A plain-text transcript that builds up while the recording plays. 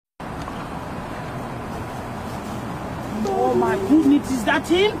Oh my goodness, is that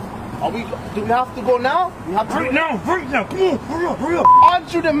him? Do we have to go now? We have to Right now. Come on, hurry up.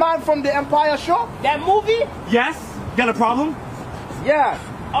 Aren't you the man from the Empire show? That movie? Yes. Got a problem? Yeah.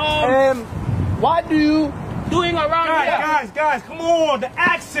 Why do you doing around here? Guys, come on. The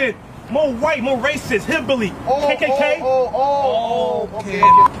accent. More white, more racist, hillbilly. KKK. Okay.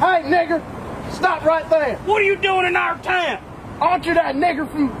 Hey, nigger, stop right there. What are you doing in our town? Aren't you that nigger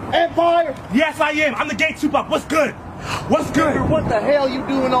from Empire? Yes, I am. I'm the gay Tupac. What's good? What's good? Nigger, what the hell you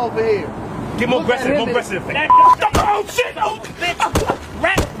doing over here? Get more aggressive, more aggressive. Oh shit! Oh,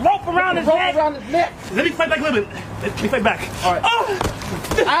 wrap rope around his neck. Let me fight back a little bit. Let me fight back. All right.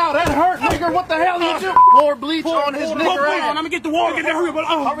 Ow, that hurt, nigger. What the hell you do? Pour bleach on his nigger ass. Let me get the water. Hurry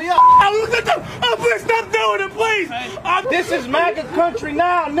up. Hurry up. Please stop doing it, please. This is MAGA country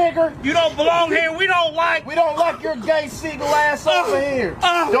now, nigger. You don't belong here. We don't like your gay seagull ass over here.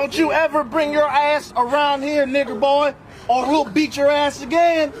 Don't you ever bring your ass around here, nigger boy, or we'll beat your ass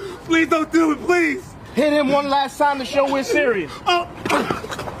again. Please don't do it, please. Hit him one last time to show we're serious.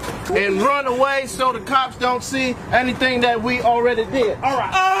 And run away so the cops don't see anything that we already did. All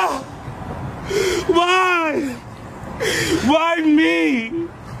right. Why? Why me?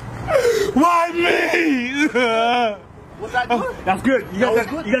 Why me? Was that good? That's good. You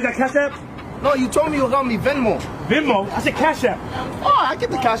guys got Cash App? No, you told me it was gonna be Venmo. Venmo? I said Cash App. Oh, I get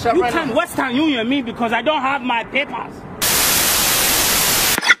the Cash App You right can now. Western Union me because I don't have my papers.